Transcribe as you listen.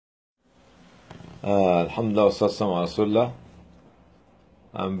Alhamdulillah, Ustad Rasulullah.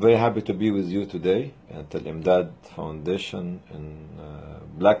 I'm very happy to be with you today at Al Imdad Foundation in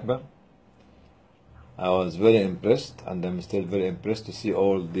Blackburn. I was very impressed, and I'm still very impressed to see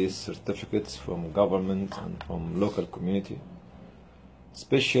all these certificates from government and from local community,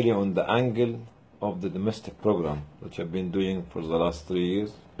 especially on the angle of the domestic program, which I've been doing for the last 3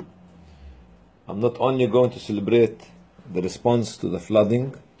 years. I'm not only going to celebrate the response to the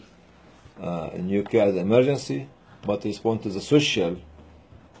flooding in UK as an emergency, but respond to the social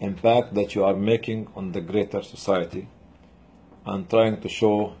impact that you are making on the greater society, and trying to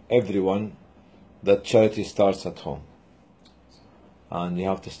show everyone that charity starts at home, and you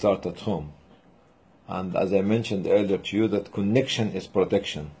have to start at home. And as I mentioned earlier to you, that connection is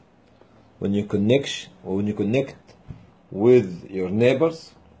protection. When you connect with your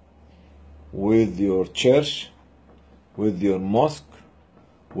neighbors, with your church, with your mosque,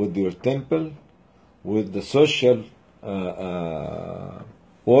 with your temple, with the social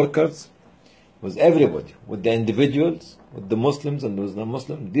workers, with everybody, with the individuals, with the Muslims and with the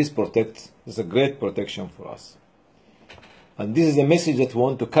non-Muslims, this protects. This is a great protection for us. And this is a message that we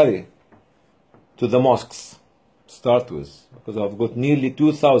want to carry to the mosques, start with, because I've got nearly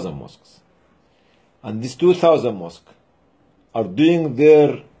 2,000 mosques. And these 2,000 mosques are doing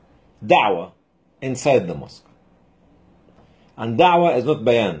their da'wah inside the mosque. And da'wah is not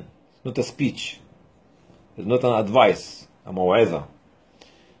bayan, it's not a speech, it's not an advice, a maw'idha.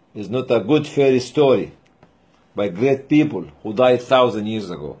 It's not a good fairy story by great people who died 1,000 years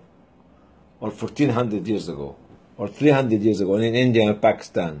ago, or 1,400 years ago, or 300 years ago in India and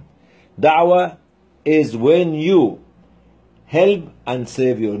Pakistan. Da'wah is when you help and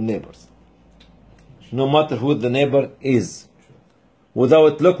save your neighbors, no matter who the neighbor is,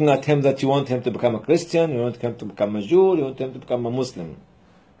 without looking at him that you want him to become a Christian, you want him to become a Jew, you want him to become a Muslim.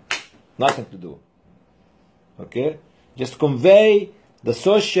 Nothing to do. Okay? Just convey the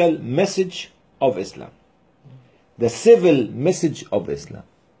social message of Islam, the civil message of Islam.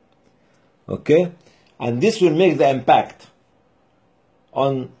 Okay? And this will make the impact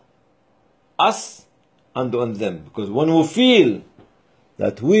on us and on them. Because when we feel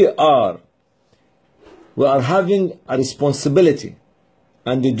that we are having a responsibility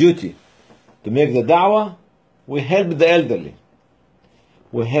and the duty to make the da'wah, we help the elderly,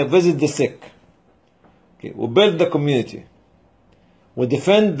 we visit the sick, okay, we build the community, we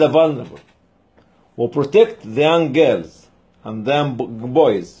defend the vulnerable, we protect the young girls and the young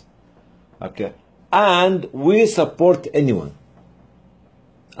boys, okay, and we support anyone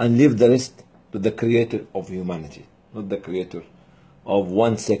and leave the rest to the creator of humanity, not the creator of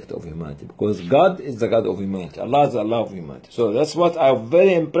one sect of humanity, because God is the God of humanity. Allah is the Allah of humanity. So that's what I'm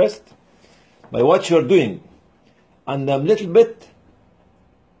very impressed by what you're doing, and I'm a little bit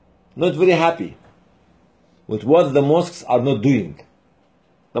not very happy with what the mosques are not doing.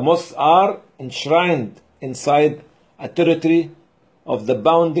 The mosques are enshrined inside a territory of the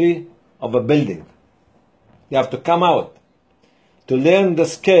boundary of a building. You have to come out to learn the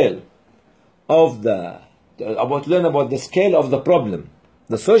scale of learn about the scale of the problem,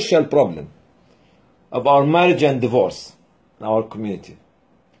 the social problem of our marriage and divorce in our community.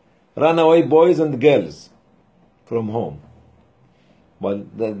 Runaway boys and girls from home.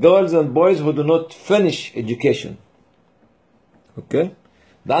 But the girls and boys who do not finish education. Okay?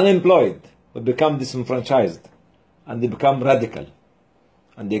 The unemployed will become disenfranchised, and they become radical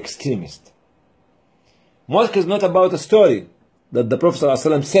and the extremist. Mosque is not about a story that the Prophet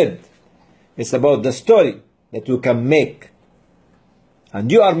ﷺ said. It's about the story that you can make,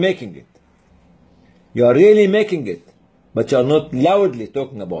 and you are making it. You are really making it, but you are not loudly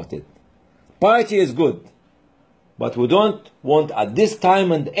talking about it. Piety is good, but we don't want at this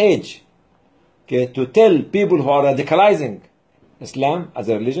time and age, okay, to tell people who are radicalizing Islam as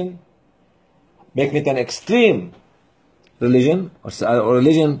a religion, making it an extreme religion, or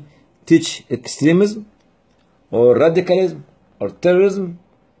religion teach extremism or radicalism or terrorism,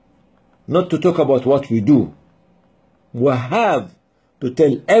 not to talk about what we do. We have to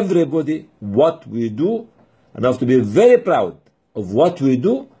tell everybody what we do, and have to be very proud of what we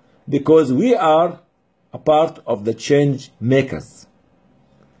do, because we are a part of the change makers.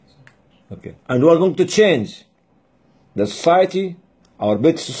 Okay. And we are going to change the society, our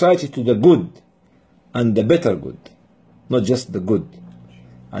better society, to the good and the better good, not just the good.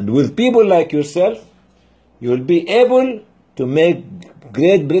 And with people like yourself, you will be able to make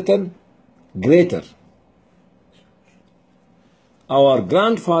Great Britain greater. Our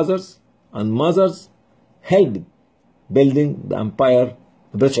grandfathers and mothers helped building the empire,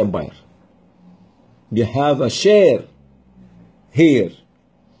 the British Empire. You have a share here,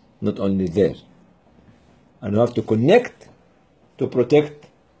 not only there. And you have to connect to protect,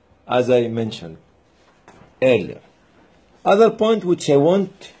 as I mentioned earlier. Other point which I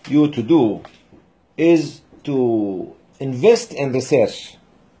want you to do is to invest in research.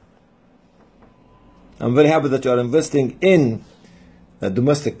 I'm very happy that you are investing in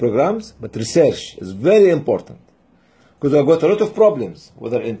domestic programs, but research is very important, because I've got a lot of problems,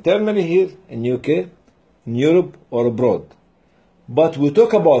 whether internally here in UK, in Europe, or abroad. But we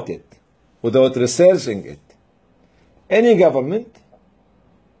talk about it without researching it. Any government,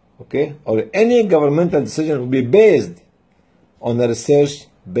 okay, or any governmental decision will be based on a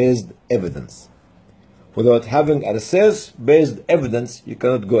research-based evidence. Without having a research-based evidence, you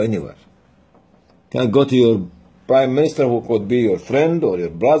cannot go anywhere. You cannot go to your prime minister, who could be your friend or your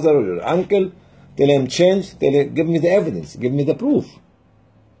brother or your uncle, tell him change, tell him, give me the evidence, give me the proof,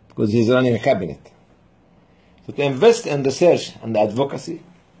 because he's running a cabinet. So to invest in research and advocacy,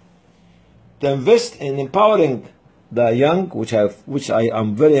 to invest in empowering the young, which I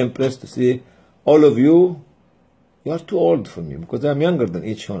am very impressed to see all of you. You are too old for me, because I'm younger than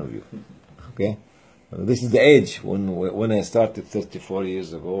each one of you. Okay, this is the age when I started 34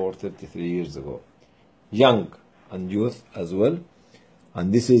 years ago or 33 years ago. Young and youth as well,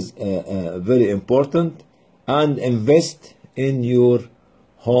 and this is very important. And invest in your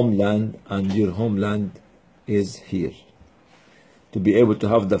homeland, and your homeland is here, to be able to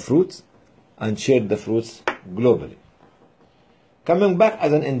have the fruits and share the fruits globally. Coming back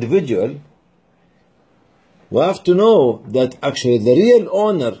as an individual, we have to know that actually the real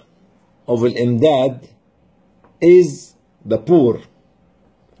owner of al-imdad is the poor,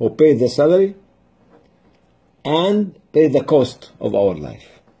 who pay the salary and pay the cost of our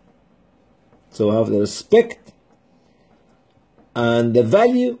life. So we have the respect, and the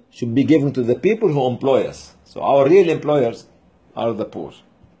value should be given to the people who employ us. So our real employers are the poor.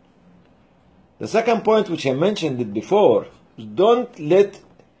 The second point, which I mentioned it before, is don't let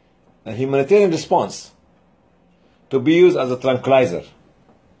a humanitarian response to be used as a tranquilizer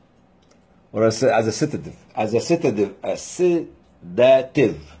or as a sedative,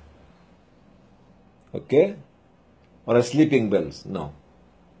 okay, or a sleeping pills. No,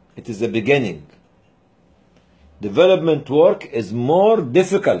 it is the beginning. Development work is more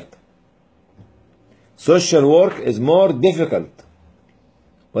difficult. Social work is more difficult,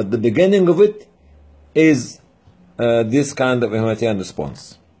 but the beginning of it is this kind of humanitarian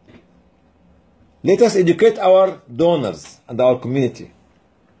response. Let us educate our donors and our community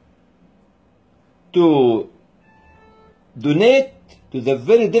to donate to the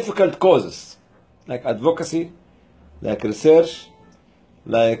very difficult causes, like advocacy, like research,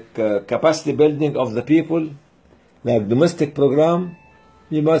 like capacity building of the people, like domestic program.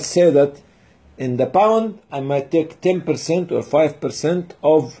 You must say that in the pound, I might take 10% or 5%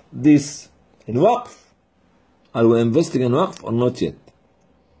 of this in waqf. Are we investing in waqf or not yet?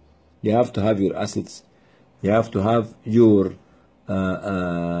 You have to have your assets, you have to have your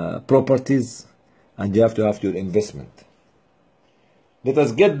properties, and you have to have your investment. Let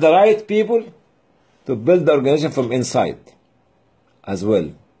us get the right people to build the organization from inside as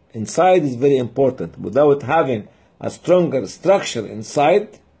well. Inside is very important. Without having a stronger structure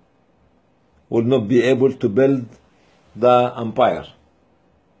inside, will not be able to build the empire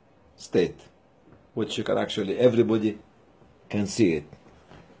state, which you can actually, everybody can see it.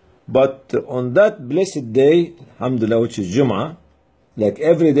 But on that blessed day, alhamdulillah, which is Jum'ah, like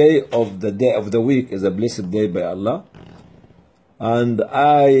every day of the week is a blessed day by Allah. And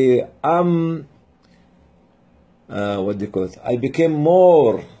I am, what do you call it? I became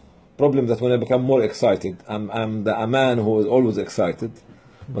more, problem that when I become more excited, I'm a man who is always excited.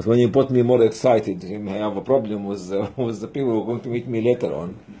 But when you put me more excited, you may have a problem with the people who are going to meet me later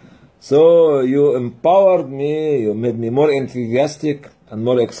on. So you empowered me, you made me more enthusiastic and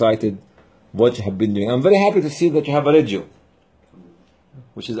more excited what you have been doing. I'm very happy to see that you have a radio,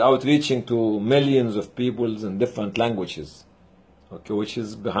 which is outreaching to millions of people in different languages, okay, which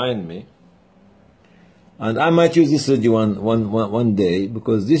is behind me. And I might use this radio one day,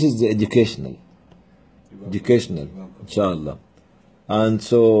 because this is the educational, inshallah. And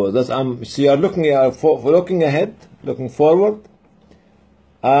so that's so you are looking ahead, looking forward,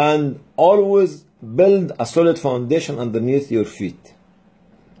 and always build a solid foundation underneath your feet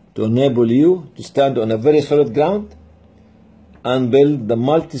to enable you to stand on a very solid ground and build the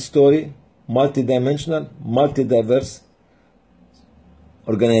multi-story, multi-dimensional, multi-diverse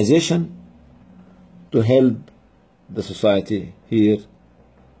organization to help the society here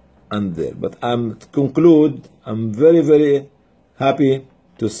and there. But to conclude, I'm very, very happy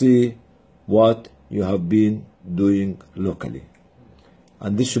to see what you have been doing locally.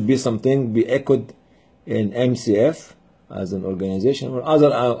 And this should be something be echoed in MCF as an organization, or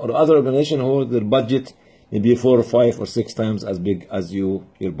other organization who their budget maybe 4 or 5 or 6 times as big as your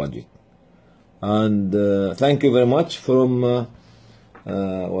budget. And thank you very much for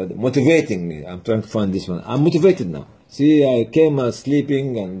motivating me. I'm trying to find this one. I'm motivated now. See, I came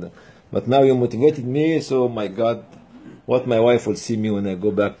sleeping, but now you motivated me. So my God, what my wife will see me when I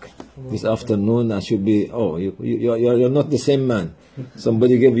go back this afternoon, I should be, oh, you're not the same man.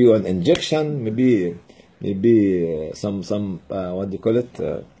 Somebody gave you an injection, maybe some what do you call it?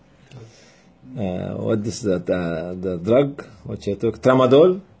 What is that? The drug what you took,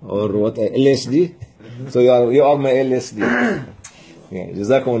 tramadol or what? LSD. So you are my LSD. Yeah.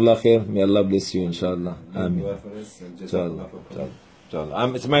 Jazakum Allah khair. May Allah bless you, inshallah. Amen. Inshallah.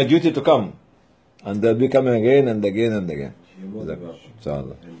 It's my duty to come, and they'll be coming again and again and again.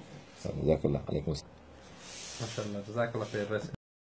 Inshallah. Jazakallah. Alaikum. MashaAllah. Jazakallah khair.